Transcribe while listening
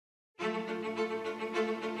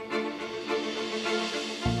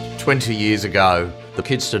20 years ago, the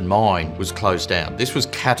Kidston mine was closed down. This was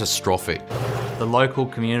catastrophic. The local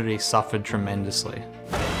community suffered tremendously.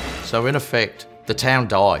 So in effect, the town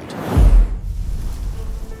died.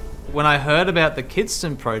 When I heard about the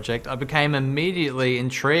Kidston project, I became immediately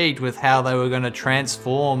intrigued with how they were going to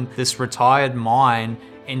transform this retired mine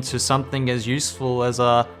into something as useful as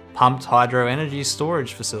a pumped hydro energy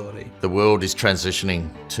storage facility. The world is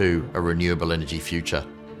transitioning to a renewable energy future.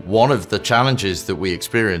 One of the challenges that we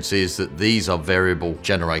experience is that these are variable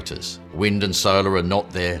generators. Wind and solar are not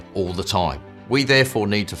there all the time. We therefore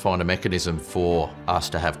need to find a mechanism for us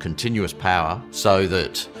to have continuous power so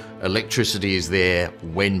that electricity is there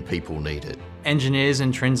when people need it. Engineers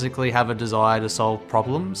intrinsically have a desire to solve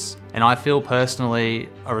problems, and I feel personally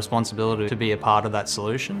a responsibility to be a part of that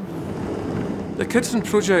solution. The Kidston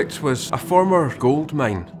project was a former gold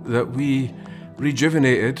mine that we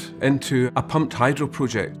rejuvenated into a pumped hydro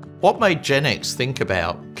project. What made GenX think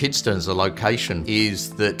about Kidston as a location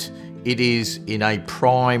is that it is in a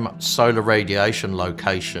prime solar radiation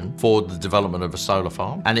location for the development of a solar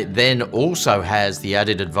farm, and it then also has the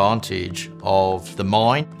added advantage of the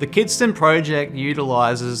mine. The Kidston project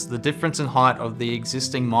utilises the difference in height of the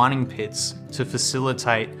existing mining pits to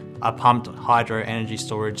facilitate a pumped hydro energy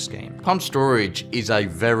storage scheme. Pumped storage is a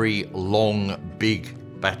very long, big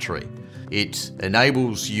battery. It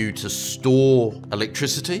enables you to store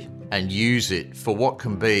electricity and use it for what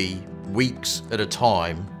can be weeks at a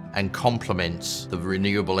time, and complements the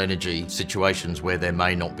renewable energy situations where there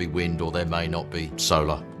may not be wind or there may not be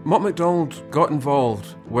solar. Mott MacDonald got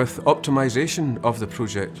involved with optimisation of the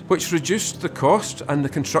project, which reduced the cost and the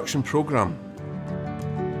construction programme.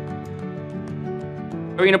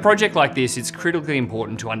 In a project like this, it's critically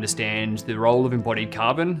important to understand the role of embodied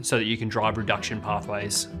carbon so that you can drive reduction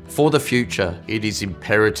pathways. For the future, it is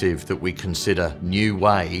imperative that we consider new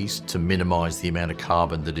ways to minimise the amount of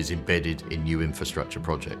carbon that is embedded in new infrastructure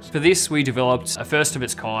projects. For this, we developed a first of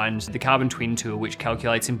its kind, the Carbon Twin tool, which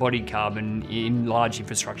calculates embodied carbon in large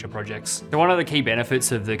infrastructure projects. So one of the key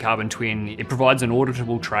benefits of the Carbon Twin, it provides an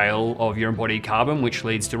auditable trail of your embodied carbon, which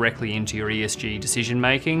leads directly into your ESG decision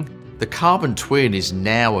making. The Carbon Twin is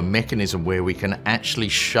now a mechanism where we can actually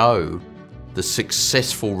show the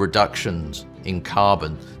successful reductions in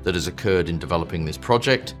carbon that has occurred in developing this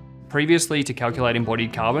project. Previously, to calculate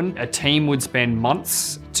embodied carbon, a team would spend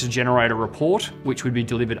months to generate a report, which would be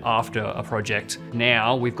delivered after a project.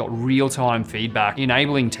 Now, we've got real-time feedback,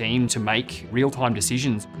 enabling team to make real-time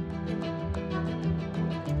decisions.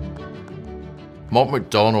 Mott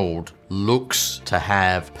MacDonald looks to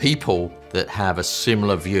have people that have a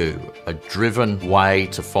similar view, a driven way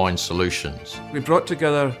to find solutions. We brought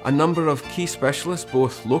together a number of key specialists,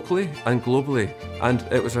 both locally and globally, and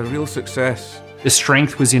it was a real success. The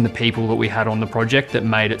strength was in the people that we had on the project that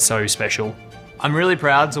made it so special. I'm really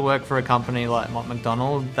proud to work for a company like Mott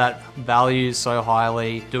MacDonald that values so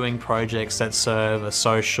highly doing projects that serve a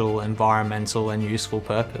social, environmental and useful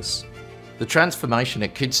purpose. The transformation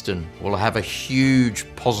at Kidston will have a huge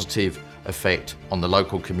positive effect on the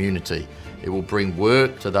local community. It will bring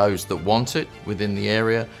work to those that want it within the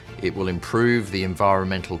area. It will improve the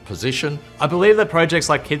environmental position. I believe that projects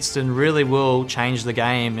like Kidston really will change the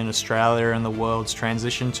game in Australia and the world's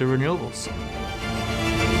transition to renewables.